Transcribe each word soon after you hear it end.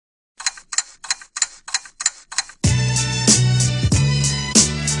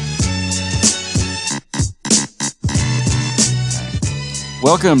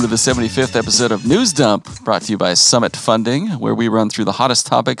Welcome to the 75th episode of News Dump, brought to you by Summit Funding, where we run through the hottest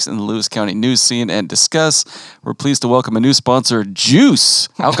topics in the Lewis County news scene and discuss. We're pleased to welcome a new sponsor, Juice,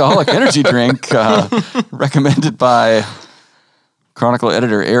 alcoholic energy drink, recommended by Chronicle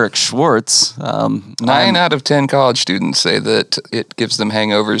editor Eric Schwartz. 9 out of 10 college students say that it gives them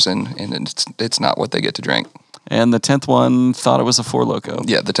hangovers, and it's not what they get to drink. And the 10th one thought it was a Four Loko.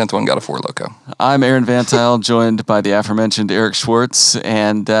 Yeah, the 10th one got a Four Loko. I'm Aaron VanTuyl, joined by the aforementioned Eric Schwartz,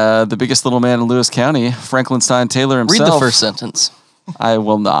 and the biggest little man in Lewis County, Frankenstein Taylor himself. Read the first sentence. I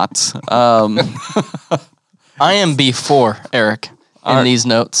will not. I am before Eric in these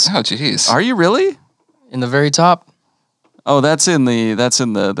notes. Oh, jeez. Are you really? In the very top. Oh, that's in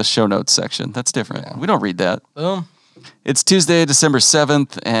the show notes section. That's different. Yeah. We don't read that. Boom. It's Tuesday, December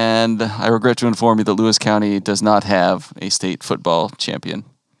 7th, and I regret to inform you that Lewis County does not have a state football champion.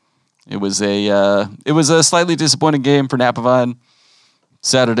 It was a slightly disappointing game for Napavine.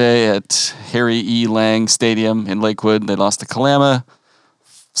 Saturday at Harry E. Lang Stadium in Lakewood, they lost to Kalama,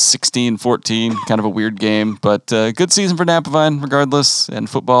 16-14. Kind of a weird game, but good season for Napavine regardless. And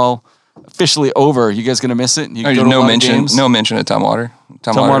football officially over. You guys gonna miss it? No mention of Tumwater.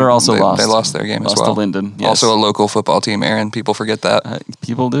 Tumwater also lost. They lost their game as well. Lost to Linden. Yes. Also a local football team, Aaron. People forget that.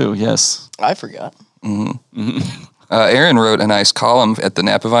 People do, yes. I forgot. Aaron wrote a nice column at the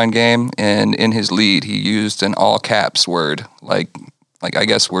Napavine game, and in his lead, he used an all caps word. Like I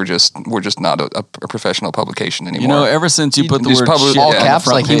guess we're just not a professional publication anymore. You know, ever since you put the word shit all on caps, the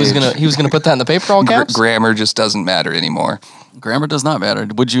front like he was gonna put that in the paper, all caps. Grammar just doesn't matter anymore. Grammar does not matter.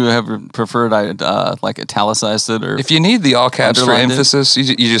 Would you have preferred like italicized it, or if you need the all caps for emphasis,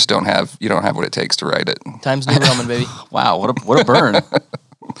 it? you just don't have what it takes to write it. Times New Roman, baby. Wow, what a burn.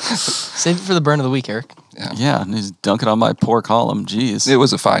 Save it for the burn of the week, Eric. Yeah, and he's dunking on my poor column. Jeez. It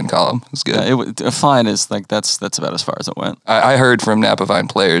was a fine column. It was good. Yeah, fine is like that's about as far as it went. I heard from Napavine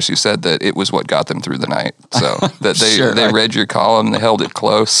players who said that it was what got them through the night. So that they read your column, they held it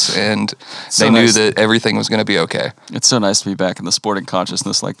close, and they knew that everything was going to be okay. It's so nice to be back in the sporting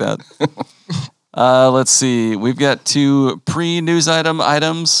consciousness like that. Let's see. We've got two pre-news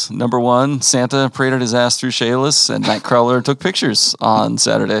items. Number one, Santa paraded his ass through Shayless, and Nightcrawler took pictures on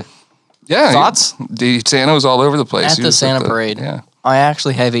Saturday. Yeah. Thoughts? Santa was all over the place. At the Santa parade. Yeah. I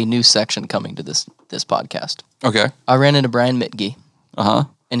actually have a new section coming to this podcast. Okay. I ran into Brian Mitge. Uh-huh.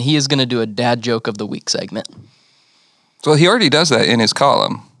 And he is going to do a dad joke of the week segment. So he already does that in his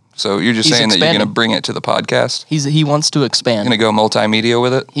column. So you're just saying that you're going to bring it to the podcast? He wants to expand. Going to go multimedia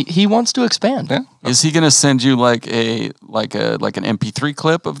with it? He wants to expand. Yeah. Is he going to send you like an MP3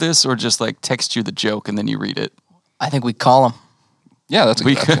 clip of this, or just like text you the joke and then you read it? I think we call him. Yeah, that's a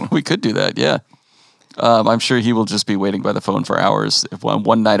good option. We could do that, yeah. I'm sure he will just be waiting by the phone for hours, if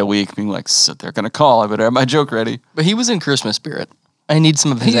one night a week, being like, so they're going to call, I better have my joke ready. But he was in Christmas spirit. I need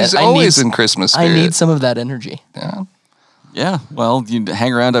some of his He's always in Christmas spirit. I need some of that energy. Yeah. Yeah, well, you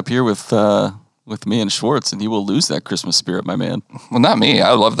hang around up here with me and Schwartz, and you will lose that Christmas spirit, my man. Well, not me.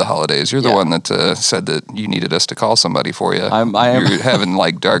 I love the holidays. You're the one that said that you needed us to call somebody for you. You're having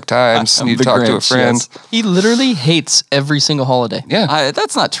like dark times. You need to talk to a friend. Yes. He literally hates every single holiday. Yeah.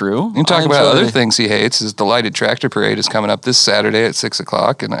 That's not true. You can talk about other things he hates. Is the lighted tractor parade is coming up this Saturday at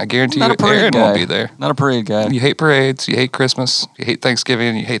 6:00, and I guarantee you Aaron won't be there. Not a parade guy. You hate parades. You hate Christmas. You hate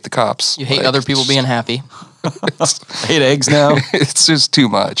Thanksgiving. You hate the cops. You hate other people being happy. I hate eggs now. It's just too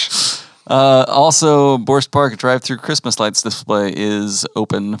much. Also, Borst Park drive-through Christmas lights display is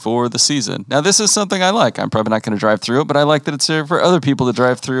open for the season. Now, this is something I like. I'm probably not going to drive through it, but I like that it's there for other people to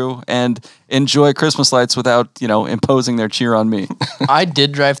drive through and enjoy Christmas lights without, imposing their cheer on me. I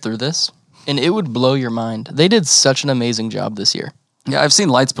did drive through this, and it would blow your mind. They did such an amazing job this year. Yeah, I've seen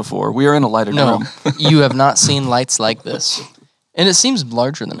lights before. We are in a lighted room. You have not seen lights like this. And it seems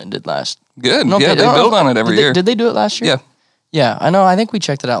larger than it did last. Good. No, they build on it every year. Did they do it last year? Yeah. Yeah, I know. I think we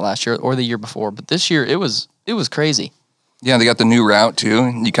checked it out last year or the year before, but this year it was crazy. Yeah, they got the new route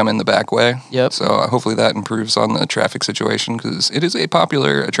too. You come in the back way. Yep. So hopefully that improves on the traffic situation because it is a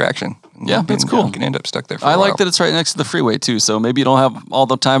popular attraction. Yeah, that's cool. You can end up stuck there for a while. while. I like that it's right next to the freeway too, so maybe you don't have all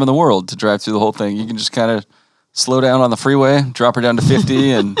the time in the world to drive through the whole thing. You can just kind of slow down on the freeway, drop her down to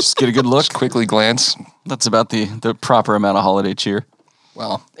 50, and just get a good look. Just quickly glance. That's about the proper amount of holiday cheer.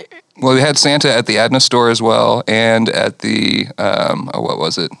 Well, we had Santa at the Adna store as well, and at the what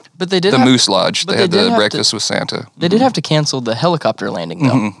was it? But they did the Moose Lodge. They had the breakfast with Santa. They did have to cancel the helicopter landing,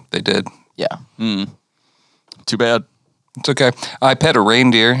 though. Mm-hmm, they did. Yeah. Too bad. It's okay. I pet a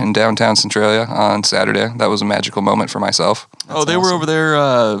reindeer in downtown Centralia on Saturday. That was a magical moment for myself. They were over there,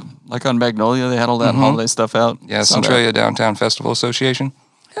 like on Magnolia. They had all that holiday stuff out. Yeah, Centralia Downtown Festival Association.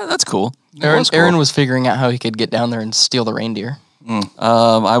 Yeah, that's cool. Aaron was figuring out how he could get down there and steal the reindeer.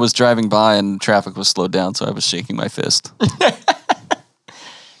 I was driving by and traffic was slowed down, so I was shaking my fist.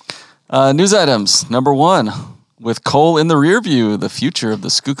 News items. Number 1. With coal in the rear view, the future of the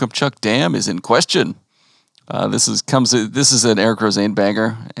Skookumchuck Dam is in question. This is an Eric Rosane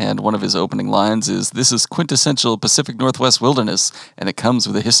banger, and one of his opening lines is, "This is quintessential Pacific Northwest wilderness, and it comes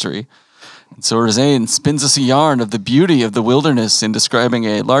with a history." And so Rosane spins us a yarn of the beauty of the wilderness in describing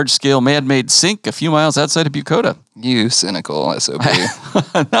a large-scale man-made sink a few miles outside of Bucota. You cynical SOB.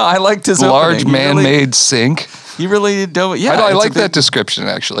 No, I liked his Large opening. man-made sink. He really don't. Yeah, I like that description.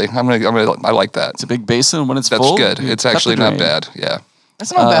 Actually, I like that. It's a big basin when it's That's full. good. It's actually not bad. Yeah.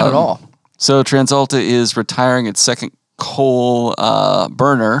 That's not bad at all. So TransAlta is retiring its second coal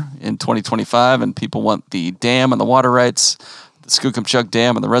burner in 2025, and people want the dam and the water rights, the Skookumchuck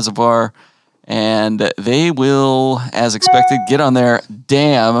Dam and the reservoir, and they will, as expected, get on their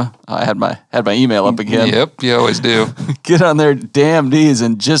dam. I had my email up again. Yep, you always do. Get on their damn knees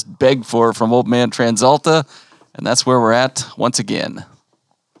and just beg for it from Old Man TransAlta, and that's where we're at once again.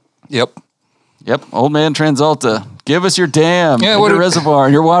 Yep. Old Man TransAlta, give us your dam, and what your reservoir,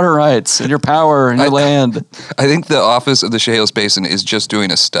 and your water rights, and your power, and your land. I think the Office of the Shales Basin is just doing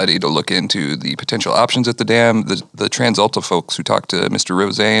a study to look into the potential options at the dam. The TransAlta folks who talked to Mr.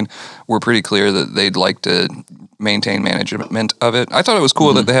 Rosane were pretty clear that they'd like to maintain management of it. I thought it was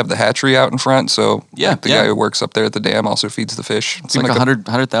cool that they have the hatchery out in front, so the guy who works up there at the dam also feeds the fish. It's like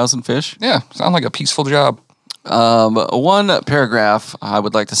 100,000 fish. Yeah, sounds like a peaceful job. One paragraph I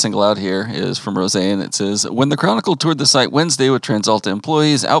would like to single out here is from Rosane. It says, when the Chronicle toured the site Wednesday with TransAlta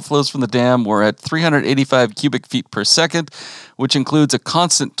employees, outflows from the dam were at 385 cubic feet per second, which includes a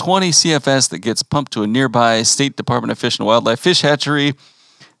constant 20 CFS that gets pumped to a nearby State Department of Fish and Wildlife fish hatchery.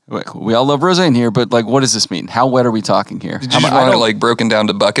 We all love Rosane here, but what does this mean? How wet are we talking here? Did you just want it broken down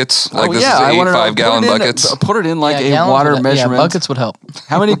to buckets? This is 5-gallon buckets? Put it in a water measurement. Yeah, buckets would help.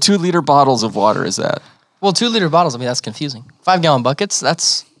 How many 2-liter bottles of water is that? Well, 2-liter bottles, that's confusing. 5-gallon buckets,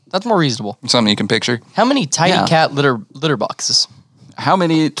 that's more reasonable. Something you can picture. How many tiny cat litter boxes? How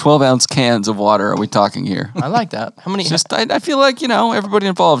many 12-ounce cans of water are we talking here? I like that. How many? I feel like, everybody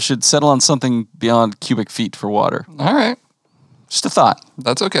involved should settle on something beyond cubic feet for water. All right. Just a thought.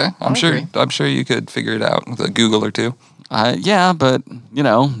 That's okay. I'm sure you could figure it out with a Google or two. Yeah, but,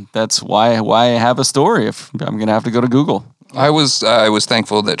 that's why I have a story if I'm going to have to go to Google. I was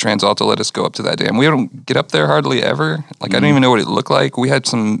thankful that TransAlta let us go up to that dam. We don't get up there hardly ever. I don't even know what it looked like. We had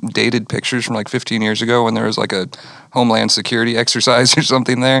some dated pictures from 15 years ago when there was a Homeland Security exercise or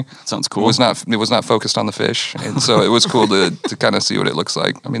something there. Sounds cool. It was not focused on the fish, and so it was cool to kind of see what it looks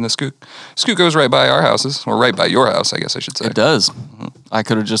like. I mean, the scoot goes right by our houses, or right by your house, I guess I should say. It does. Mm-hmm. I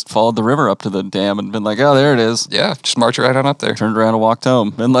could have just followed the river up to the dam and been like, oh, there it is. Yeah, just march right on up there. Turned around and walked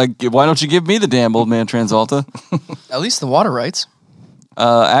home. And why don't you give me the dam, Old Man TransAlta? At least the water rights.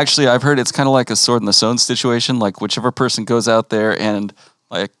 Actually, I've heard it's kind of like a sword in the stone situation. Whichever person goes out there and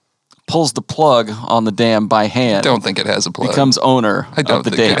pulls the plug on the dam by hand. I don't think it has a plug. Becomes owner I don't of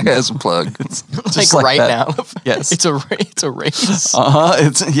the think dam. It has a plug. It's just like right that. now. Yes. It's a race.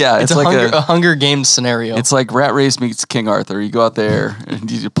 It's like a Hunger Games scenario. It's like Rat Race meets King Arthur. You go out there and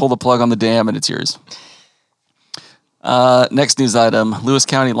you pull the plug on the dam and it's yours. Next news item, Lewis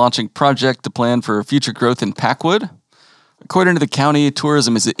County launching project to plan for future growth in Packwood. According to the county,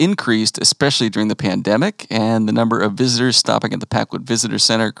 tourism has increased, especially during the pandemic, and the number of visitors stopping at the Packwood Visitor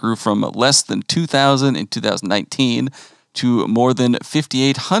Center grew from less than 2,000 in 2019 to more than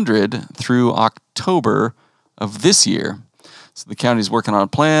 5,800 through October of this year. So the county is working on a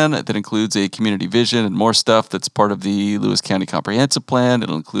plan that includes a community vision and more stuff that's part of the Lewis County Comprehensive Plan.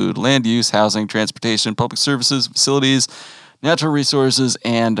 It'll include land use, housing, transportation, public services, facilities, natural resources,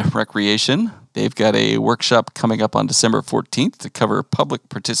 and recreation. They've got a workshop coming up on December 14th to cover public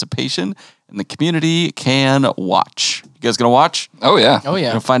participation, and the community can watch. You guys going to watch? Oh, yeah. Oh,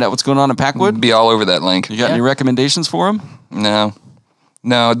 yeah. Going to find out what's going on in Packwood? Be all over that link. You got any recommendations for them?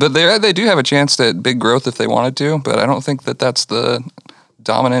 No, but they do have a chance at big growth if they wanted to, but I don't think that's the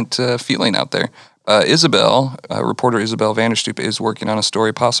dominant feeling out there. Reporter Isabel Vanderstoep is working on a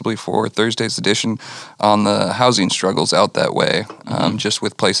story possibly for Thursday's edition on the housing struggles out that way, just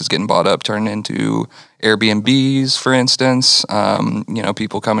with places getting bought up, turning into Airbnbs, for instance,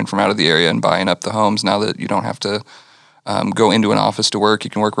 people coming from out of the area and buying up the homes now that you don't have to go into an office to work.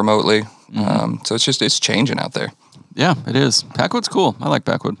 You can work remotely. So it's changing out there. Yeah, it is. Packwood's cool. I like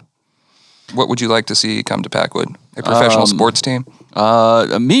Packwood. What would you like to see come to Packwood? A professional sports team?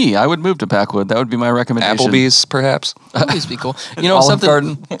 I would move to Packwood. That would be my recommendation. Applebee's, perhaps? Applebee's be cool. Olive something.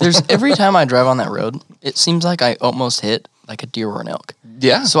 Garden. There's every time I drive on that road, it seems like I almost hit a deer or an elk.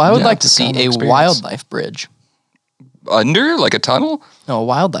 Yeah. So I would like to it's see kind of a experience. wildlife bridge. under, like a tunnel? No, a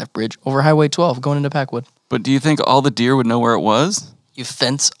wildlife bridge over Highway 12 going into Packwood. But do you think all the deer would know where it was? You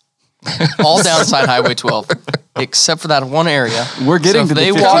fence all downside Highway 12, except for that one area. We're getting to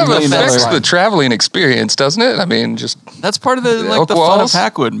they the walk $15 million Affects line. the traveling experience, doesn't it? I mean, just That's part of the elk the fun of walls?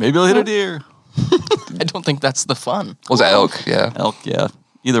 Packwood. Maybe I'll hit a deer. I don't think that's the fun. was elk, yeah. Elk, yeah.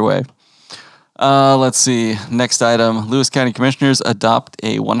 Either way. Let's see. Next item. Lewis County Commissioners adopt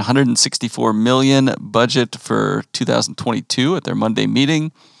a $164 million budget for 2022 at their Monday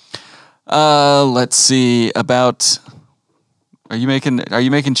meeting. Let's see. About are you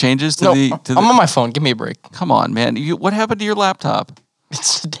making changes to No, the I'm on my phone. Give me a break. Come on, man. What happened to your laptop?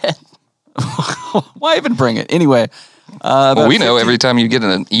 It's dead. Why even bring it? Anyway. Well, we know every time you get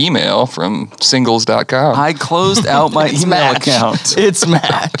an email from singles.com. I closed out my It's email Match. account. It's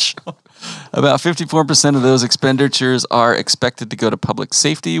Match. About 54% of those expenditures are expected to go to public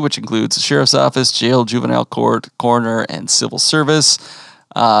safety, which includes the sheriff's office, jail, juvenile court, coroner, and civil service.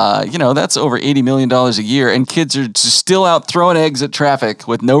 That's over $80 million a year, and kids are just still out throwing eggs at traffic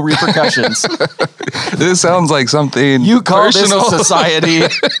with no repercussions. This sounds like something You call personal. this a society?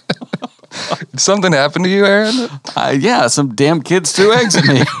 Did something happen to you, Aaron? Yeah, some damn kids threw eggs at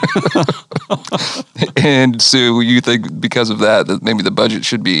me. And so you think because of that maybe the budget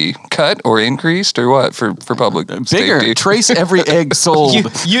should be cut or increased or what for public Bigger. safety? Trace every egg sold.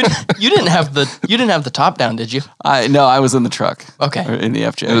 You didn't have the top down, did you? No, I was in the truck. Okay. Or in the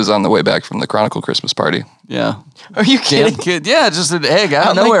FJ. It was on the way back from the Chronicle Christmas party. Yeah. Are you Damn kidding? kid. Yeah, just an egg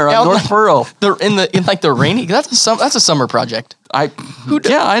out of Out nowhere like- on out North like- Pearl. In the rainy. That's a summer project.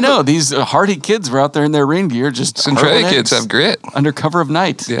 I know. These hardy kids were out there in their rain gear just Centralia hurling kids eggs have grit. under cover of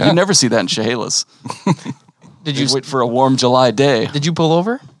night. Yeah. You never see that in Chehalis. Did You you wait for a warm July day. did you pull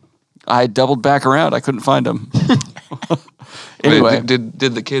over? I doubled back around. I couldn't find them. Anyway, Wait,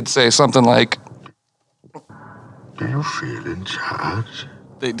 did the kids say something like, Do you feel in charge?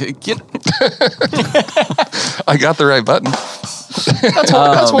 they get I got the right button? That's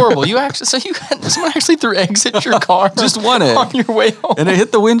horrible. Someone actually threw eggs at your car. just one egg, on your way home. and it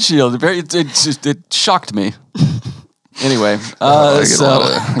hit the windshield. It shocked me. Anyway, I get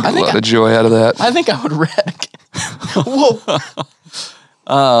a lot of joy out of that. I think I would wreck. Whoa.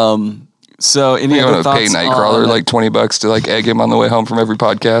 So any I'm other gonna pay thoughts Nightcrawler on like $20 to like egg him on the way home from every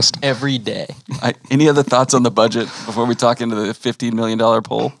podcast. Every day. any other thoughts on the budget before we talk into the $15 million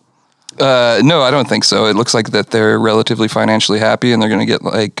poll? No, I don't think so. It looks like that they're relatively financially happy, and they're going to get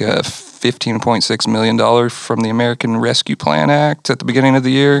like $15.6 million from the American Rescue Plan Act at the beginning of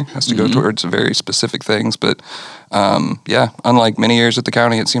the year. It has to go towards very specific things, but unlike many years at the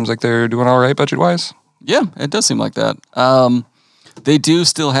county, it seems like they're doing all right budget-wise. Yeah, it does seem like that. They do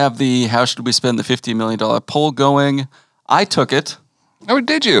still have the how should we spend the $15 million poll going. I took it. Oh,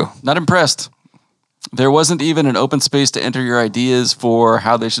 did you? Not impressed. There wasn't even an open space to enter your ideas for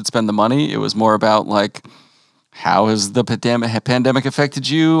how they should spend the money. It was more about like, how has the pandemic affected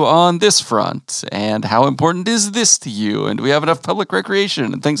you on this front? And how important is this to you? And do we have enough public recreation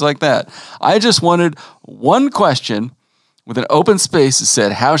and things like that? I just wanted one question with an open space that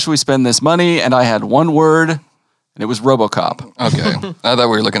said, how should we spend this money? And I had one word, and it was RoboCop. Okay. I thought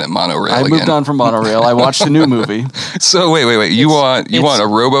we were looking at monorail I again. moved on from monorail. I watched a new movie. So wait. You want a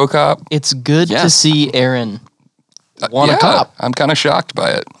RoboCop? It's good to Yes. see Aaron want Yeah, a cop. I'm kind of shocked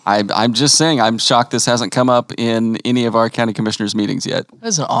by it. I'm just saying, I'm shocked this hasn't come up in any of our county commissioners meetings yet. That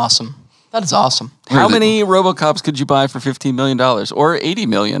is awesome. That is awesome. How many RoboCops could you buy for $15 million or $80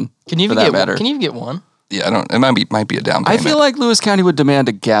 million? Can you for even that get matter? Can you even get one? Yeah, I don't. It might be a down I payment. feel like Lewis County would demand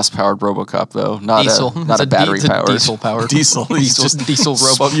a gas-powered RoboCop, though, not Diesel. not It's a battery-powered. Diesel powered. Diesel. He's Diesel. just Diesel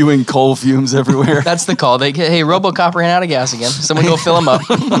robo. spewing coal fumes everywhere. That's the call. They hey, RoboCop ran out of gas again. Someone go fill him up.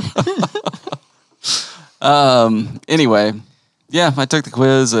 Anyway, yeah, I took the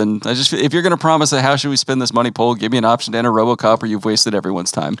quiz, and I just if you're going to promise a how should we spend this money poll, give me an option to enter RoboCop, or you've wasted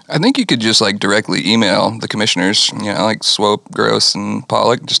everyone's time. I think you could just like directly email the commissioners, like Swope, Gross, and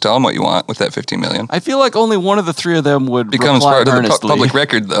Pollock. Just tell them what you want with that $15 million. I feel like only one of the three of them would Becomes reply part of the earnestly. public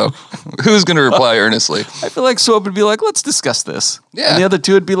record, though. Who's going to reply earnestly? I feel like Swope would be like, let's discuss this. Yeah. And the other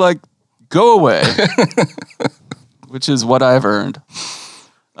two would be like, go away. Which is what I've earned.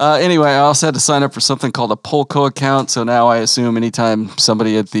 Anyway, I also had to sign up for something called a Polco account, so now I assume anytime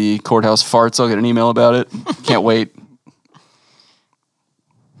somebody at the courthouse farts, I'll get an email about it. Can't wait.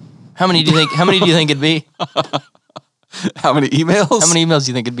 How many do you think it'd be? How many emails? How many emails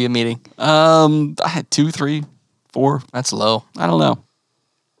do you think it'd be a meeting? I had 2, 3, 4. That's low. I don't know.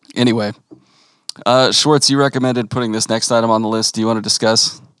 Anyway, Schwartz, you recommended putting this next item on the list. Do you want to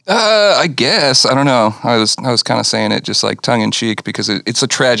discuss? I guess. I don't know. I was kind of saying it just like tongue in cheek because it's a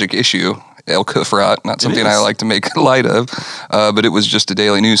tragic issue, elk hoof rot. Not something I is. like to make light of, but it was just a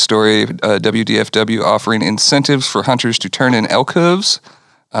daily news story. WDFW offering incentives for hunters to turn in elk hooves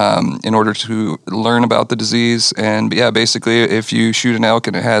in order to learn about the disease. And yeah, basically, if you shoot an elk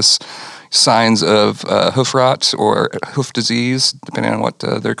and it has signs of hoof rot or hoof disease, depending on what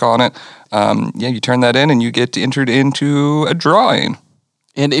they're calling it, you turn that in and you get entered into a drawing.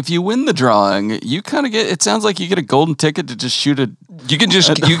 And if you win the drawing, you kind of get. It sounds like you get a golden ticket to just shoot You can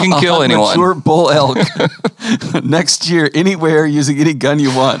kill anyone. Mature bull elk next year anywhere using any gun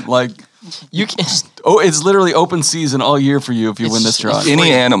you want. Like You can. it's literally open season all year for you if you win this drawing.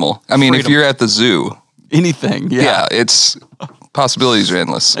 Any animal. I mean, if Freedom. you're at the zoo, Anything. yeah, it's possibilities are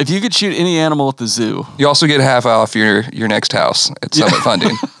endless. If you could shoot any animal at the zoo, You also get half off your next house at Summit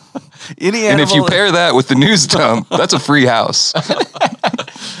Funding. any And animal, if you pair that with the news dump, that's a free house.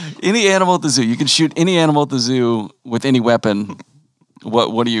 any animal at the zoo, you can shoot any animal at the zoo with any weapon.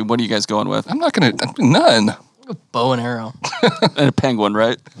 What are you guys going with? I'm not gonna none. Bow and arrow. And a penguin,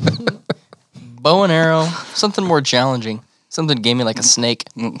 right? Bow and arrow. Something more challenging. Something gave me like a snake.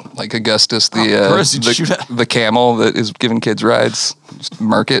 Like Augustus, Chris, you'd shoot at- the camel that is giving kids rides. Just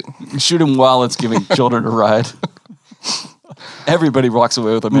mark it. Shoot him while it's giving children a ride. Everybody walks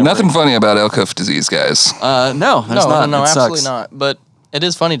away with a memory. Nothing funny about elk hoof disease, guys. No, there's not. No, It absolutely sucks. not. But it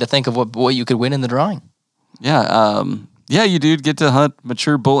is funny to think of what you could win in the drawing. Yeah, you dude get to hunt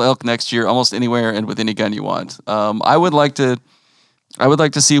mature bull elk next year almost anywhere and with any gun you want. I would like to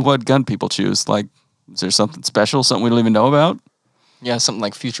see what gun people choose. Like, is there something special, something we don't even know about? Yeah, something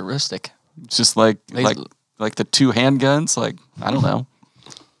like futuristic. It's just like Laser- like the two handguns. Like, I don't know,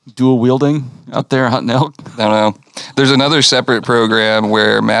 dual wielding out there hunting elk. I don't know. There's another separate program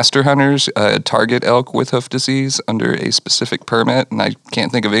where master hunters target elk with hoof disease under a specific permit, and I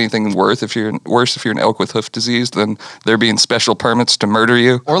can't think of anything worse if you're an elk with hoof disease than there being special permits to murder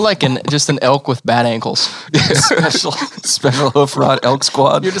you. Or like just an elk with bad ankles. Special hoof rod elk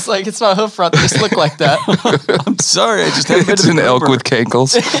squad. You're just like, it's not hoof rot, they just look like that. I'm sorry, I just haven't been It's to an the elk number. with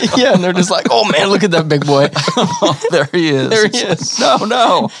cankles. Yeah, and they're just like, oh man, look at that big boy. Oh, there he is. There he is.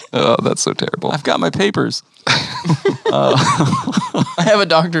 No, Oh, that's so terrible. I've got my papers. I have a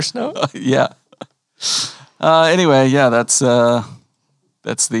doctor's note. Yeah. Anyway, yeah, that's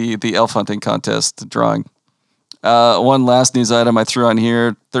the elf hunting contest drawing. One last news item I threw on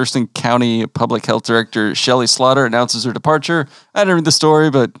here: Thurston County Public Health Director Shelley Slaughter announces her departure. I didn't read the story,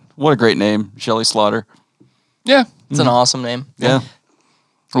 but what a great name, Shelley Slaughter. Yeah. It's an awesome name. Yeah.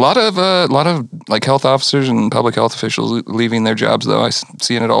 A lot of like health officers and public health officials leaving their jobs, though.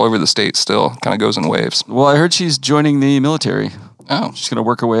 Seeing it all over the state still. Kind of goes in waves. Well, I heard she's joining the military. Oh, She's gonna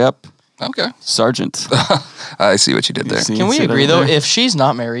work her way up, okay. sergeant. I see what you did there. Can we agree though, if she's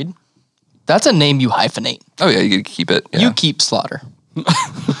not married, that's a name you hyphenate. Oh, yeah, you keep it. Yeah. You keep Slaughter.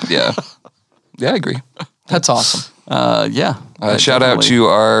 Yeah. Yeah, I agree. That's awesome. Yeah. Shout out Definitely. to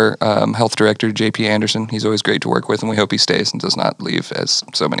our health director, JP Anderson. He's always great to work with, and we hope he stays and does not leave as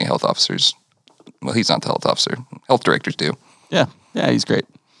so many health officers. Well, he's not the health officer. Health directors do. Yeah, he's great.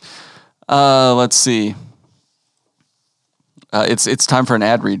 Let's see. It's time for an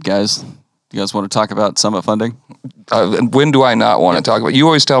ad read, guys. You guys want to talk about Summit funding? When do I not want to talk about? You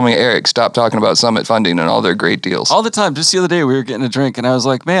always tell me, Eric, stop talking about Summit funding and all their great deals. All the time. Just the other day, we were getting a drink, and I was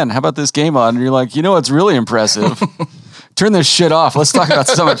like, man, how about this game on? And you're like, you know what's really impressive? Turn this shit off. Let's talk about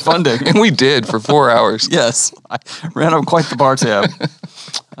Summit funding. And we did for 4 hours. Yes. I ran up quite the bar tab.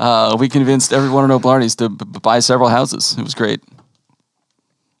 We convinced everyone in O'Blarney's to buy several houses. It was great.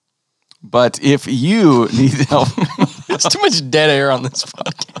 But if you need help... There's too much dead air on this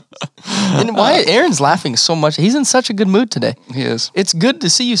podcast. And why Aaron's laughing so much? He's in such a good mood today. He is. It's good to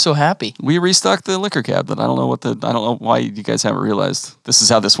see you so happy. We restocked the liquor cabinet. I don't know why you guys haven't realized this is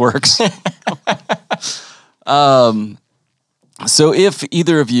how this works. So if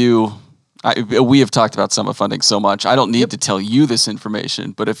either of you, we have talked about Summit funding so much, I don't need to tell you this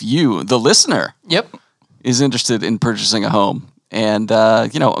information, but if you, the listener, Yep. is interested in purchasing a home and,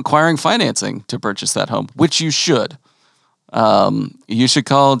 acquiring financing to purchase that home, which you should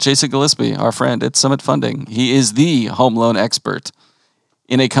call Jason Gillespie, our friend at Summit Funding. He is the home loan expert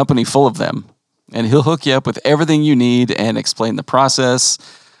in a company full of them, and he'll hook you up with everything you need and explain the process.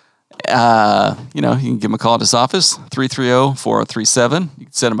 You can give him a call at his office, 330-4037. You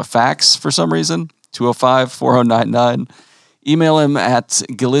can send him a fax for some reason, 205-4099. Email him at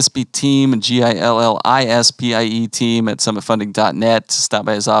GillespieTeam, GILLISPIE team at summitfunding.net. Stop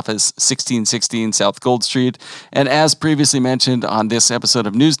by his office, 1616 South Gold Street. And as previously mentioned on this episode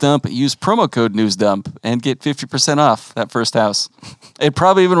of News Dump, use promo code NewsDump and get 50% off that first house. It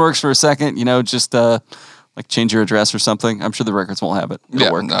probably even works for a second, just like change your address or something. I'm sure the records won't have it.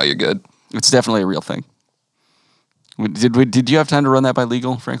 It'll work. No, you're good. It's definitely a real thing. Did you have time to run that by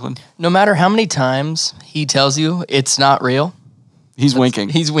legal, Franklin? No matter how many times he tells you it's not real, He's winking.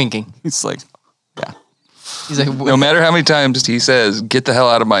 he's winking. He's like, yeah. He's like, No matter how many times he says, "Get the hell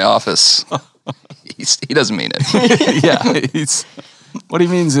out of my office," he doesn't mean it. Yeah. What he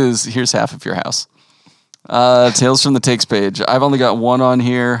means is, here's half of your house. Tales from the Takes page. I've only got one on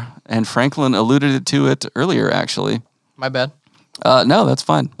here, and Franklin alluded to it earlier, actually. my bad. No, that's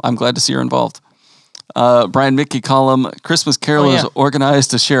fine. I'm glad to see you're involved. Brian Mickey column, Christmas carolers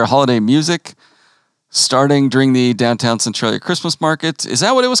organized to share holiday music starting during the Downtown Centralia Christmas Market. Is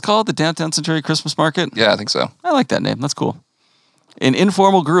that what it was called, the Downtown Centralia Christmas Market? Yeah, I think so. I like that name. That's cool. An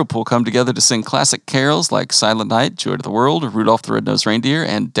informal group will come together to sing classic carols like Silent Night, Joy to the World, Rudolph the Red-Nosed Reindeer,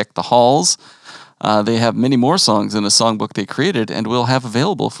 and Deck the Halls. They have many more songs in a songbook they created and will have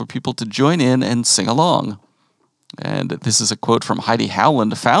available for people to join in and sing along. And this is a quote from Heidi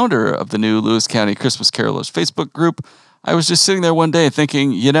Howland, founder of the new Lewis County Christmas Carolers Facebook group. I was just sitting there one day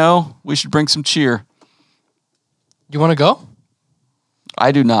thinking, we should bring some cheer. You want to go?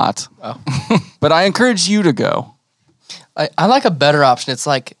 I do not. Oh. But I encourage you to go. I like a better option. It's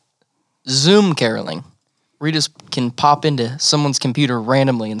like Zoom caroling, where you just can pop into someone's computer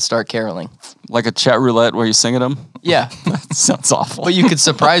randomly and start caroling. Like a chat roulette where you sing at them? Yeah. That sounds awful. But you could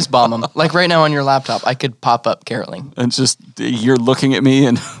surprise bomb them. Like right now on your laptop, I could pop up caroling. And just, you're looking at me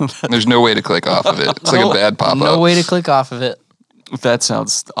and There's no way to click off of it. It's like a bad pop-up. No way to click off of it. that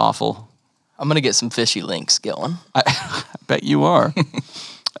sounds awful. I'm going to get some fishy links going. I bet you are.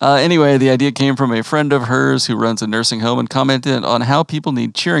 Anyway, the idea came from a friend of hers who runs a nursing home and commented on how people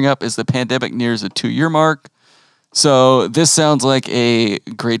need cheering up as the pandemic nears a 2-year mark. So this sounds like a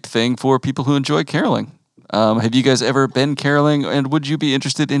great thing for people who enjoy caroling. Have you guys ever been caroling, and would you be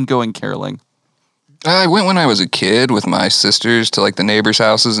interested in going caroling? I went when I was a kid with my sisters to like the neighbors'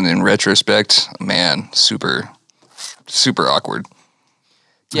 houses, and in retrospect, man, super awkward.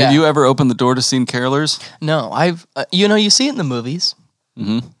 Yeah. Have you ever opened the door to seen carolers? No, I've you see it in the movies,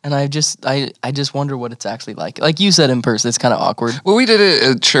 Mm-hmm. and I just wonder what it's actually like. Like you said in person, it's kind of awkward. Well, we did it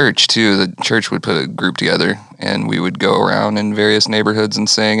at church too. The church would put a group together, and we would go around in various neighborhoods and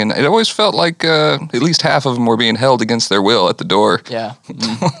sing. And it always felt like at least half of them were being held against their will at the door. Yeah,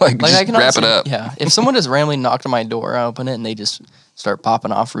 like just I can wrap it honestly- up. Yeah, if someone just randomly knocked on my door, I open it, and they just start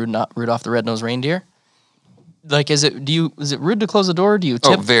popping off Rudolph the Red-Nosed Reindeer. Like, is it rude to close the door? Do you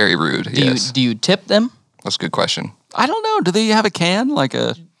tip? Oh, very rude. Yes, Do you tip them? that's a good question. I don't know. Do they have a can, like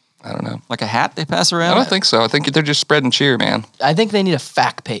a hat they pass around? I don't think so. I think they're just spreading cheer, man. I think they need a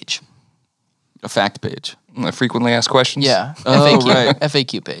fact page. A fact page. Frequently asked questions. Yeah, Oh, FAQ, right.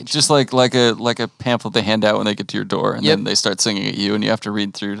 FAQ page. Just like a pamphlet they hand out when they get to your door, and Yep. then they start singing at you, and you have to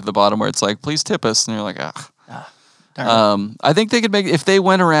read through to the bottom where it's like, please tip us, and you're like, ugh. Darn. I think they could make, if they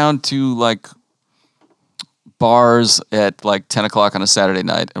went around to like bars at like 10 o'clock on a Saturday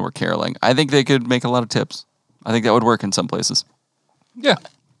night and were caroling, I think they could make a lot of tips. I think that would work in some places. Yeah.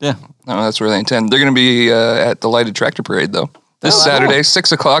 Yeah. No, that's where they intend. They're going to be at the Lighted Tractor Parade, though. This Oh, Saturday, cool.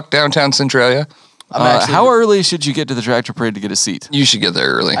 6 o'clock, downtown Centralia. How early should you get to the tractor parade to get a seat? You should get there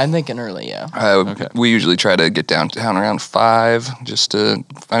early. I'm thinking early, yeah. Okay. We usually try to get downtown around 5, just to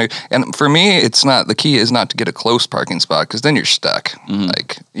find. And for me, it's not, the key is not to get a close parking spot, because then you're stuck.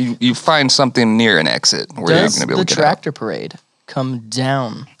 Like you find something near an exit where you're Does going to be able the to get tractor parade come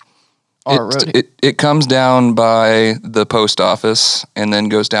down our road? It comes down by the post office and then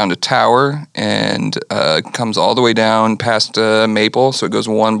goes down to Tower and comes all the way down past Maple. So it goes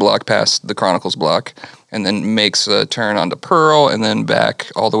 1 block past the Chronicles block and then makes a turn onto Pearl and then back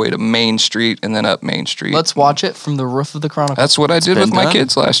all the way to Main Street and then up Main Street. Let's watch it from the roof of the Chronicle. That's what I did been with my done.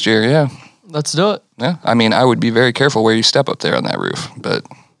 kids last year. Yeah. Let's do it. Yeah. I mean, I would be very careful where you step up there on that roof, but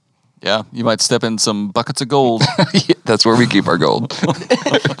Yeah, you might step in some buckets of gold. that's where we keep our gold.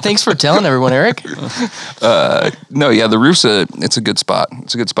 Thanks for telling everyone, Eric. No, yeah, the roof's it's a good spot.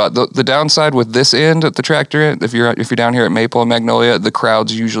 It's a good spot. The downside with this end at the tractor, if you're down here at Maple and Magnolia, the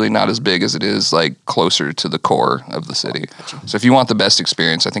crowd's usually not as big as it is like closer to the core of the city. So if you want the best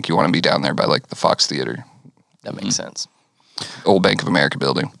experience, I think you want to be down there by like the Fox Theater, That makes sense. Old Bank of America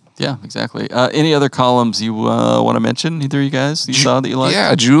building. Yeah, exactly. Any other columns you want to mention? Either of you guys you saw that you liked?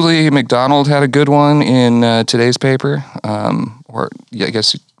 Yeah, Julie McDonald had a good one in today's paper.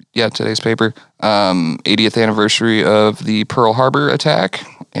 Today's paper. 80th anniversary of the Pearl Harbor attack.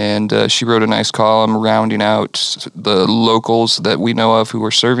 And she wrote a nice column rounding out the locals that we know of who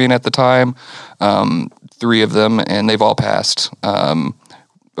were serving at the time. 3 of them, and they've all passed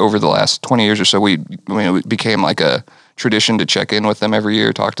over the last 20 years or so. It became like tradition to check in with them every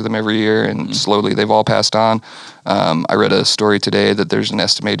year, talk to them every year, and slowly they've all passed on. I read a story today that there's an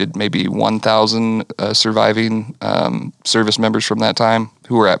estimated maybe 1,000 surviving service members from that time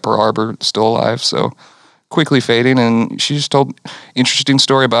who were at Pearl Harbor still alive. So quickly fading. And she just told interesting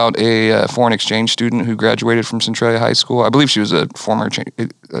story about a foreign exchange student who graduated from Centralia High School. I believe she was a former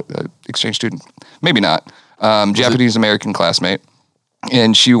exchange student. Maybe not. Japanese American classmate.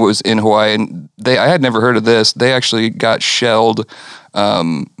 And she was in Hawaii, and I had never heard of this. They actually got shelled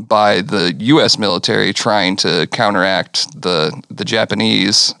by the U.S. military trying to counteract the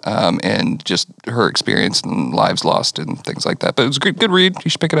Japanese, and just her experience and lives lost and things like that. But it was a good read. You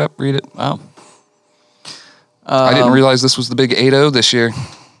should pick it up, read it. Wow. I didn't realize this was the big 8-0 this year.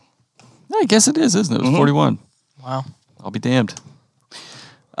 I guess it is, isn't it? It was 41. Wow. I'll be damned.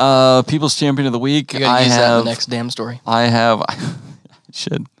 People's Champion of the Week. You gotta use that in the next damn story. I have...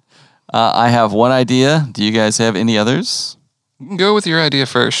 should. I have one idea. Do you guys have any others? You can go with your idea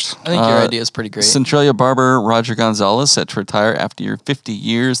first. I think your idea is pretty great. Centralia barber Roger Gonzalez set to retire after 50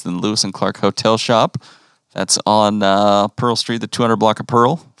 years in the Lewis and Clark Hotel Shop. That's on Pearl Street, the 200 block of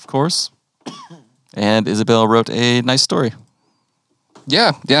Pearl, of course. And Isabel wrote a nice story.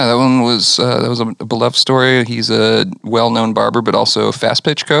 Yeah, that one was a beloved story. He's a well-known barber, but also a fast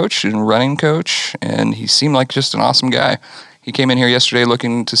pitch coach and running coach, and he seemed like just an awesome guy. He came in here yesterday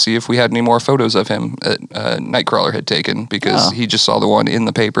looking to see if we had any more photos of him that Nightcrawler had taken, because he just saw the one in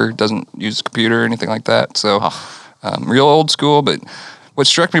the paper, doesn't use a computer or anything like that. So real old school. But what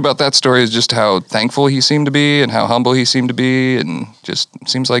struck me about that story is just how thankful he seemed to be and how humble he seemed to be, and just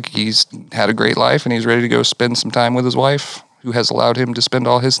seems like he's had a great life and he's ready to go spend some time with his wife, who has allowed him to spend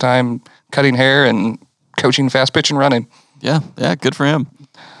all his time cutting hair and coaching fast pitch and running. Yeah, good for him.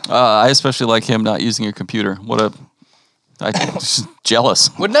 I especially like him not using a computer. I'm just jealous.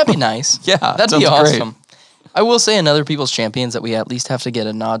 Wouldn't that be nice? Yeah, that'd be sounds awesome. I will say another People's Champions that we at least have to get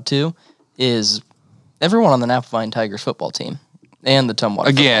a nod to is everyone on the Napa Vine Tigers football team and the Tumwater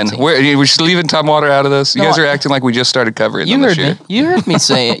Again, football team. we're just leaving Tumwater out of this. You guys are acting like we just started covering them this year. You heard me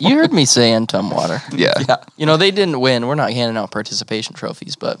say it. You heard me saying Tumwater. Yeah. You know, they didn't win. We're not handing out participation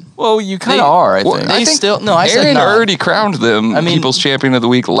trophies, but Well, you kind of are, I think. I said Aaron not. already crowned them People's Champion of the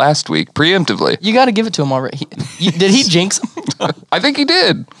Week last week, preemptively. You got to give it to him already. Did he jinx him? I think he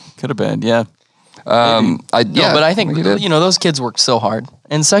did. Could have been, yeah. But I think he did. those kids worked so hard.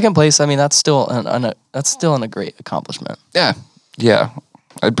 In second place, I mean that's still a great accomplishment. Yeah.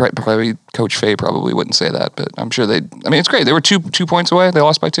 I'd probably Coach Fay probably wouldn't say that, but I'm sure it's great. They were two points away. They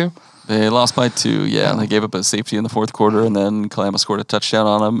lost by 2. They lost by 2, and they gave up a safety in the fourth quarter, and then Kalama scored a touchdown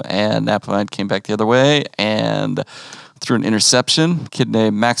on them, and Napa Vine came back the other way and threw an interception. A kid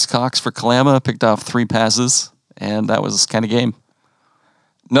named Max Cox for Kalama picked off 3 passes, and that was kind of game.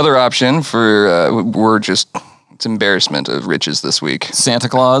 Another option for it's embarrassment of riches this week. Santa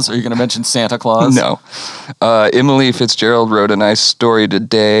Claus? Are you going to mention Santa Claus? No. Emily Fitzgerald wrote a nice story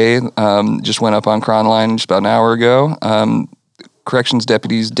today. Just went up on Cronline just about an hour ago. Corrections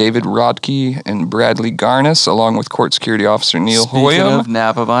deputies David Rodkey and Bradley Garnis, along with court security officer Neil Speaking Hoyam. of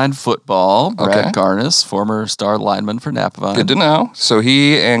Napa Vine football, Brad Garnis, former star lineman for Napa Vine. Good to know. So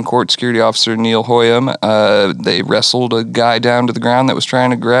he and court security officer Neil Hoyam, they wrestled a guy down to the ground that was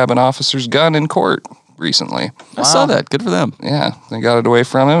trying to grab an officer's gun in court recently. I saw that. Good for them. Yeah, they got it away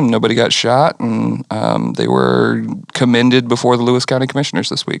from him. Nobody got shot, and they were commended before the Lewis County Commissioners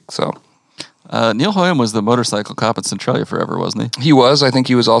this week. So Neil Hoyam was the motorcycle cop at Centralia forever, wasn't he? He was. I think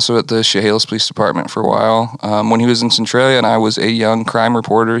he was also at the Chehalis Police Department for a while. When he was in Centralia and I was a young crime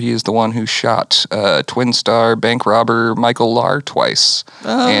reporter, he is the one who shot Twin Star bank robber Michael Lahr twice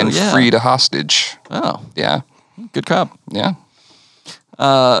and freed a hostage. Oh. Yeah. Good cop. Yeah.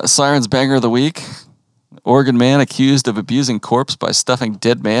 Siren's Banger of the Week. Oregon man accused of abusing corpse by stuffing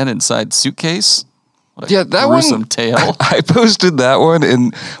dead man inside suitcase. What a that gruesome one, tale. I posted that one,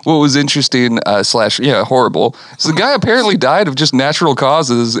 and what was interesting, horrible, is the guy apparently died of just natural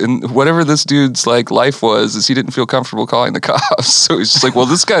causes, and whatever this dude's life was, is he didn't feel comfortable calling the cops. So he's just like, well,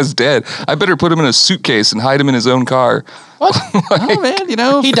 this guy's dead. I better put him in a suitcase and hide him in his own car. What? Oh man,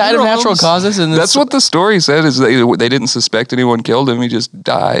 he died of natural causes, and that's what the story said. Is they didn't suspect anyone killed him. He just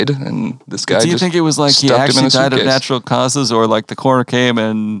died, and this guy. Do you think it was like he actually died of natural causes, or like the coroner came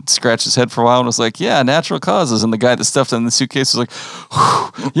and scratched his head for a while and was like, "Yeah, natural causes," and the guy that stuffed him in the suitcase was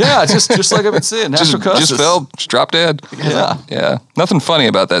like, "Yeah, just like I've been saying, natural causes." Just fell, just dropped dead. Yeah. Nothing funny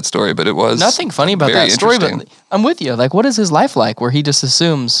about that story, but it was nothing funny about that story. But I'm with you. Like, what is his life like, where he just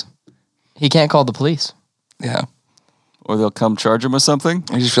assumes he can't call the police? Yeah. Or they'll come charge him with something.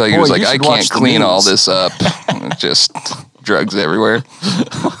 I just feel like he was like, I can't clean all this up. Just drugs everywhere.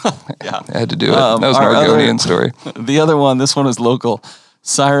 Yeah. I had to do it. That was an our Oregonian story. The other one, this one is local.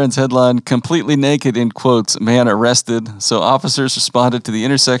 Sirens headline, completely naked in quotes, man arrested. So officers responded to the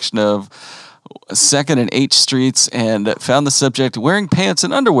intersection of 2nd and H Streets and found the subject wearing pants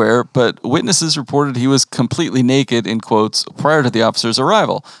and underwear, but witnesses reported he was completely naked in quotes prior to the officer's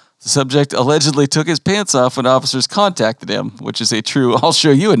arrival. The subject allegedly took his pants off when officers contacted him, which is a true "I'll show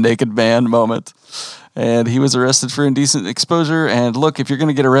you a naked man" moment. And he was arrested for indecent exposure. And look, if you're going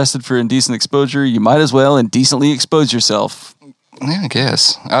to get arrested for indecent exposure, you might as well indecently expose yourself. Yeah, I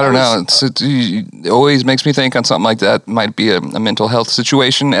guess. I don't know. It always makes me think on something like that might be a mental health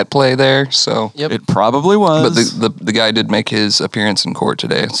situation at play there. So Yep. It probably was. But the guy did make his appearance in court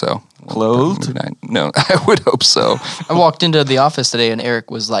today. So Clothed? No, I would hope so. I walked into the office today and Eric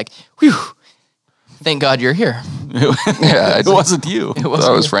was like, "Whew, thank God you're here." Yeah, It wasn't you. It that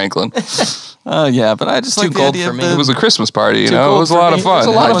wasn't was you. Franklin. Yeah, but I just Too like the cold idea for of me. the- It was a Christmas party. You Too know, it cold was a for lot me. of fun. It was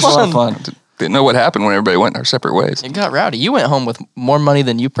a lot It of was a lot of fun. fun. Didn't know what happened when everybody went our separate ways. It got rowdy. You went home with more money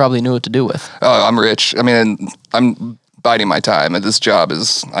than you probably knew what to do with. Oh, I'm rich. I mean, I'm biding my time. And this job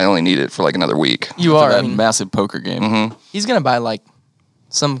I only need it for like another week. You for are. that I mean, massive poker game. he's gonna buy like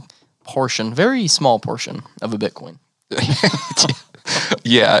some portion, very small portion of a Bitcoin.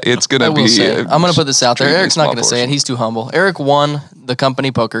 Yeah, it's going I to will be. say it. I'm gonna put this out there. extremely Eric's not small gonna say it. portion. He's too humble. Eric won the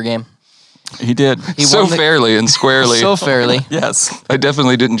company poker game. He did. He So won the- fairly and squarely. so fairly. Yes. I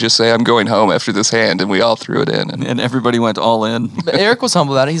definitely didn't just say I'm going home after this hand, and we all threw it in. And And everybody went all in. But Eric was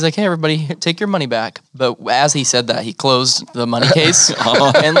humble about it. He's like, "Hey, everybody, take your money back." But as he said that, he closed the money case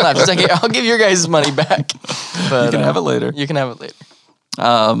and left. He's like, "Hey, I'll give your guys' money back. But, You can have it later. You can have it later."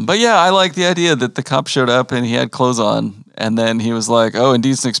 But yeah, I like the idea that the cop showed up and he had clothes on. And then he was like, "Oh,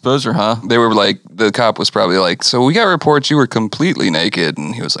 indecent exposure, huh?" they were like, the cop was probably like, "So we got reports you were completely naked,"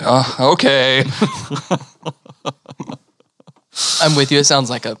 and he was like, "Oh, okay." I'm with you. It sounds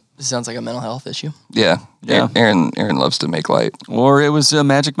like a mental health issue. Yeah, Yeah. Aaron loves to make light. Or it was a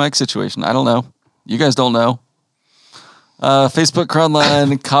Magic Mike situation. I don't know. You guys don't know. Facebook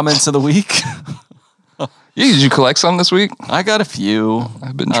Cronline comments of the week. Yeah, did you collect some this week? I got a few.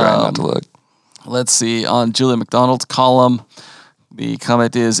 I've been trying not to look. Let's see. On Julia McDonald's column, the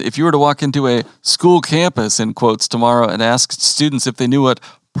comment is, if you were to walk into a school campus, in quotes, tomorrow and ask students if they knew what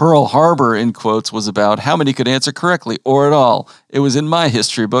Pearl Harbor, in quotes, was about, how many could answer correctly or at all? It was in my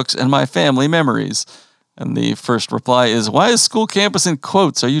history books and my family memories. And the first reply is, why is school campus in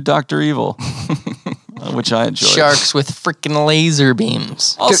quotes? Are you Dr. Evil? Which I enjoyed. Sharks with freaking laser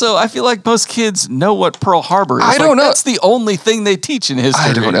beams. Also, I feel like most kids know what Pearl Harbor is. I don't know. That's the only thing they teach in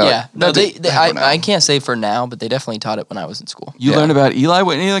history. I don't know. Yeah, no, That's- I don't know. I can't say for now, but they definitely taught it when I was in school. You Yeah. learn about Eli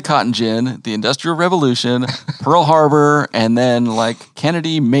Whitney and the Cotton Gin, the Industrial Revolution, Pearl Harbor, and then like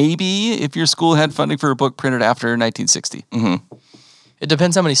Kennedy, maybe if your school had funding for a book printed after 1960. It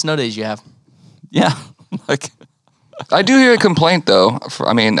depends how many snow days you have. Yeah, like I do hear a complaint though.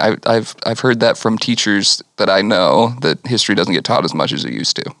 I've heard that from teachers that I know that history doesn't get taught as much as it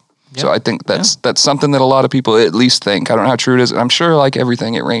used to. So I think that's something that a lot of people at least think. I don't know how true it is. I'm sure, like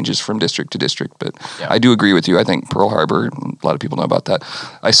everything, it ranges from district to district. But I do agree with you. I think Pearl Harbor, a lot of people know about that.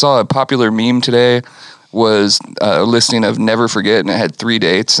 I saw a popular meme today was a listing of Never Forget, and it had 3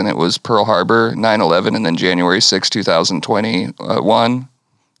 dates, and it was Pearl Harbor, 9/11, and then January 6, 2021.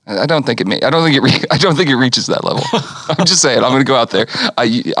 I don't think it reaches that level. I'm just saying. I'm going to go out there.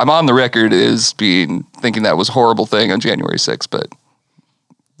 I'm on the record as thinking that was a horrible thing on January 6th, but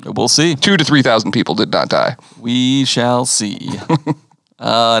we'll see. 2,000 to 3,000 people did not die. We shall see.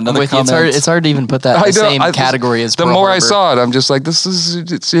 Another With you, comment. it's hard to even put that in the same category as the Pearl more I Harbor. saw it, I'm just like,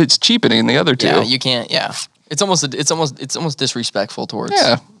 it's cheapening the other two. Yeah, you can't. Yeah, it's almost disrespectful towards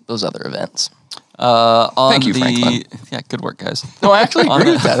those other events. On Thank you, Franklin. Yeah, good work, guys. No, I actually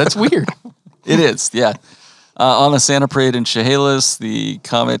agree with that. That's weird. It is, yeah. On the Santa Parade in Chehalis, the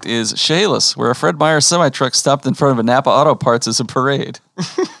comment is, Chehalis, where a Fred Meyer semi-truck stopped in front of a Napa Auto Parts as a parade.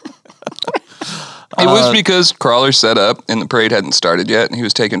 It was because crawlers set up and the parade hadn't started yet, and he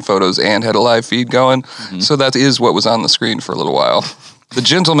was taking photos and had a live feed going. So that is what was on the screen for a little while. The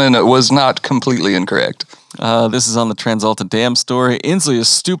gentleman was not completely incorrect. This is on the TransAlta Dam story. Inslee is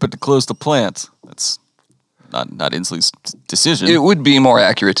stupid to close the plant. That's not Inslee's decision. It would be more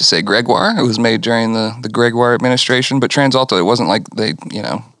accurate to say Gregoire. It was made during the Gregoire administration, but TransAlta, it wasn't like they,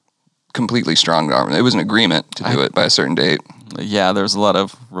 completely strong-armed. It was an agreement to do it by a certain date. Yeah, there's a lot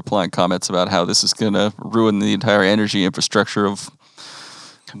of replying comments about how this is going to ruin the entire energy infrastructure of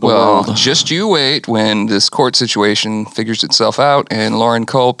Well, just you wait when this court situation figures itself out and Lauren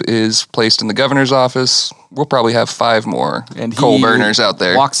Culp is placed in the governor's office. We'll probably have 5 more coal burners out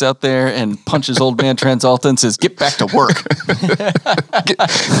there. Walks out there and punches Old Man TransAlta and says, "Get back to work.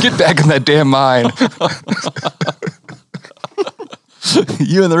 Get back in that damn mine."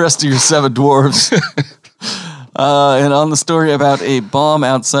 You and the rest of your 7 dwarves." And on the story about a bomb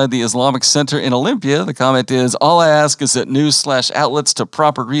outside the Islamic Center in Olympia, the comment is, "All I ask is that news/outlets to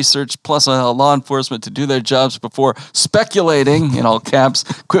proper research plus law enforcement to do their jobs before speculating," in all caps,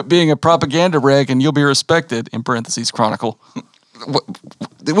 "quit being a propaganda rag and you'll be respected," in parentheses, Chronicle.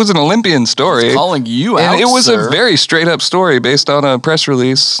 It was an Olympian story. Calling you out, and it was sir. a very straight up story based on a press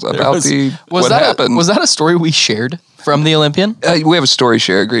release about what happened. Was that a story we shared from the Olympian? We have a story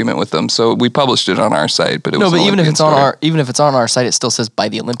share agreement with them, so we published it on our site. But it was even if it's on our site, it still says by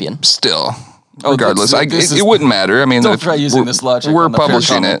the Olympian. Still. Regardless, it wouldn't matter. I mean, don't try using this logic. We're on the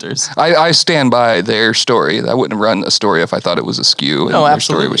publishing it. commenters. I stand by their story. I wouldn't run a story if I thought it was askew. And their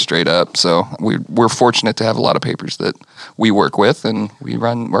story was straight up. So we're fortunate to have a lot of papers that we work with, and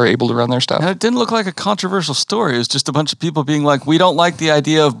we're able to run their stuff. And it didn't look like a controversial story. It was just a bunch of people being like, "We don't like the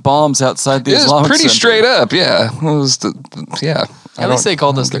idea of bombs outside the Islamic Center." It was pretty straight up. Yeah, it was. At least they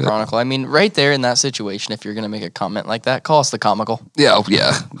called us the Chronicle. I mean, right there in that situation, if you're going to make a comment like that, call us the Comical. Yeah,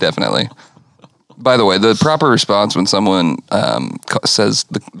 definitely. By the way, the proper response when someone says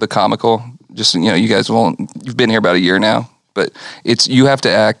the comical, just you guys you've been here about a year now, but you have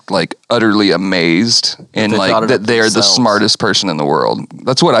to act like utterly amazed and like that they are the smartest person in the world.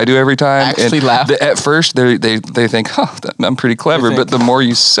 That's what I do every time. Actually laugh. At first, they think, I'm pretty clever, but the more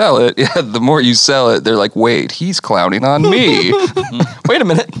you sell it, they're like, wait, he's clowning on me. Wait a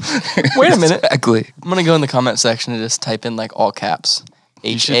minute. Exactly. I'm gonna go in the comment section and just type in like all caps.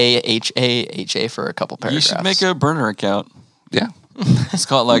 HA for a couple paragraphs. You should make a burner account. Yeah. It's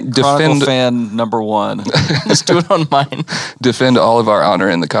called like Chronicle fan number 1. Just do it on mine. Defend all of our honor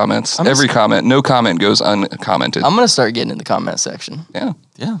in the comments. Every comment. No comment goes uncommented. I'm going to start getting in the comment section. Yeah.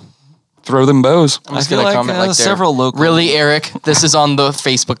 Yeah. Throw them bows. I'm just going to comment like several local. Really, Eric? This is on the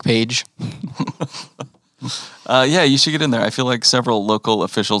Facebook page. Yeah, you should get in there. I feel like several local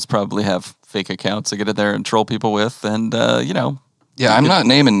officials probably have fake accounts to get in there and troll people with. And, Yeah, I'm not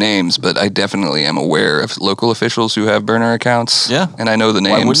naming names, but I definitely am aware of local officials who have burner accounts. Yeah. And I know the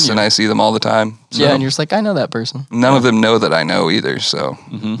names, and I see them all the time. So yeah, and you're just like, I know that person. None of them know that I know either, so.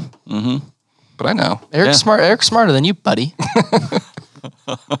 But I know. Eric's smart. Eric's smarter than you, buddy.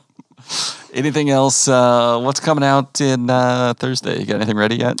 Anything else? What's coming out in Thursday? You got anything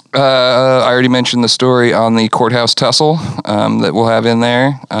ready yet? I already mentioned the story on the courthouse tussle that we'll have in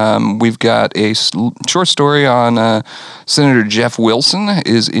there. We've got a short story on Senator Jeff Wilson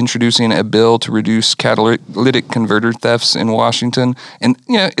is introducing a bill to reduce catalytic converter thefts in Washington. And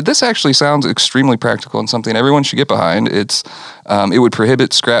this actually sounds extremely practical and something everyone should get behind. It would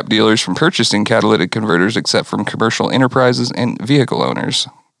prohibit scrap dealers from purchasing catalytic converters except from commercial enterprises and vehicle owners.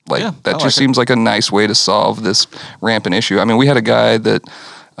 That just seems like a nice way to solve this rampant issue. I mean, we had a guy that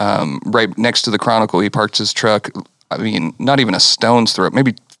right next to the Chronicle, he parked his truck, not even a stone's throw,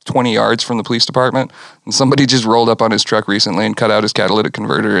 maybe 20 yards from the police department, and somebody just rolled up on his truck recently and cut out his catalytic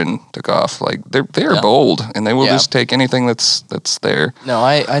converter and took off. Like they're bold, and they will just take anything that's there. No,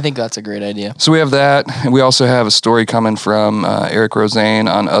 I think that's a great idea. So we have that, and we also have a story coming from Eric Rosane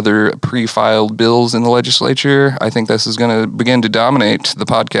on other pre-filed bills in the legislature. I think this is going to begin to dominate the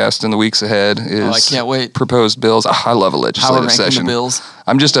podcast in the weeks ahead. I can't wait. Proposed bills. I love a legislative session. The bills.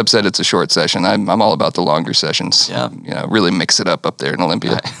 I'm just upset it's a short session. I'm all about the longer sessions. Yeah. Really mix it up there in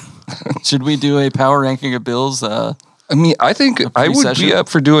Olympia. Should we do a power ranking of bills? I think I would be up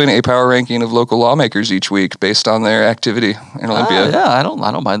for doing a power ranking of local lawmakers each week based on their activity in Olympia. Yeah, I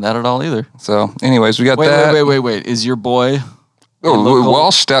don't mind that at all either. So, anyways, we got that. Wait. Is your boy?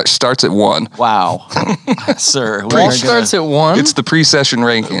 Walsh starts at 1. Wow, sir. Walsh starts at 1. It's the pre-session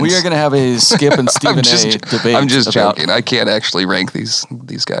rankings. We are going to have a Skip and Stephen A debate. I'm just joking. I can't actually rank these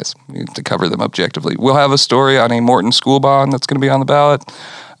guys. We have to cover them objectively. We'll have a story on a Morton school bond that's going to be on the ballot.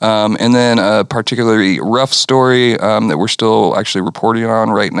 And then a particularly rough story that we're still actually reporting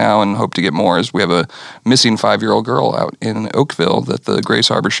on right now and hope to get more is we have a missing 5-year-old girl out in Oakville that the Grace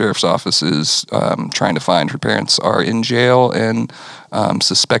Harbor Sheriff's Office is trying to find. Her parents are in jail and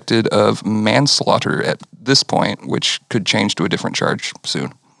suspected of manslaughter at this point, which could change to a different charge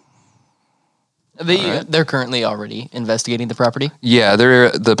soon. They're currently already investigating the property? Yeah,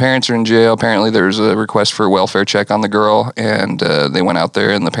 the parents are in jail. Apparently there's a request for a welfare check on the girl, and they went out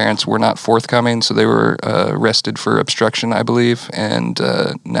there, and the parents were not forthcoming, so they were arrested for obstruction, I believe, and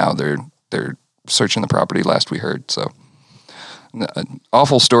now they're searching the property last we heard. So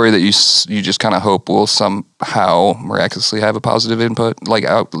Awful story that you just kind of hope will somehow miraculously have a positive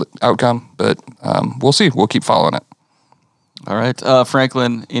outcome. But we'll see. We'll keep following it. All right,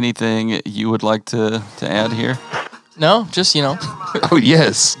 Franklin. Anything you would like to add here? No, just Oh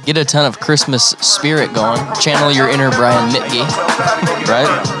yes. get a ton of Christmas spirit going. Channel your inner Brian Mitke. Right.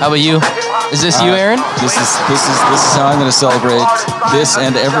 How about you? Is this you, Aaron? This is how I'm going to celebrate this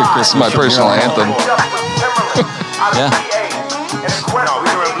and every Christmas. My from here personal on out. anthem. Yeah.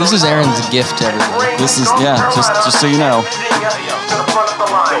 This is Aaron's gift to everybody. This is just so you know.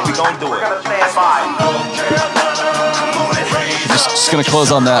 We gonna do it. Just gonna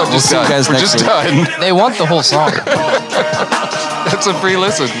close on that. We'll see you guys next week. Done. They want the whole song. That's a free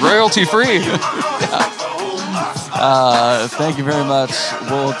listen, royalty free. Thank you very much.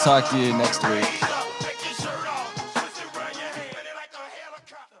 We'll talk to you next week.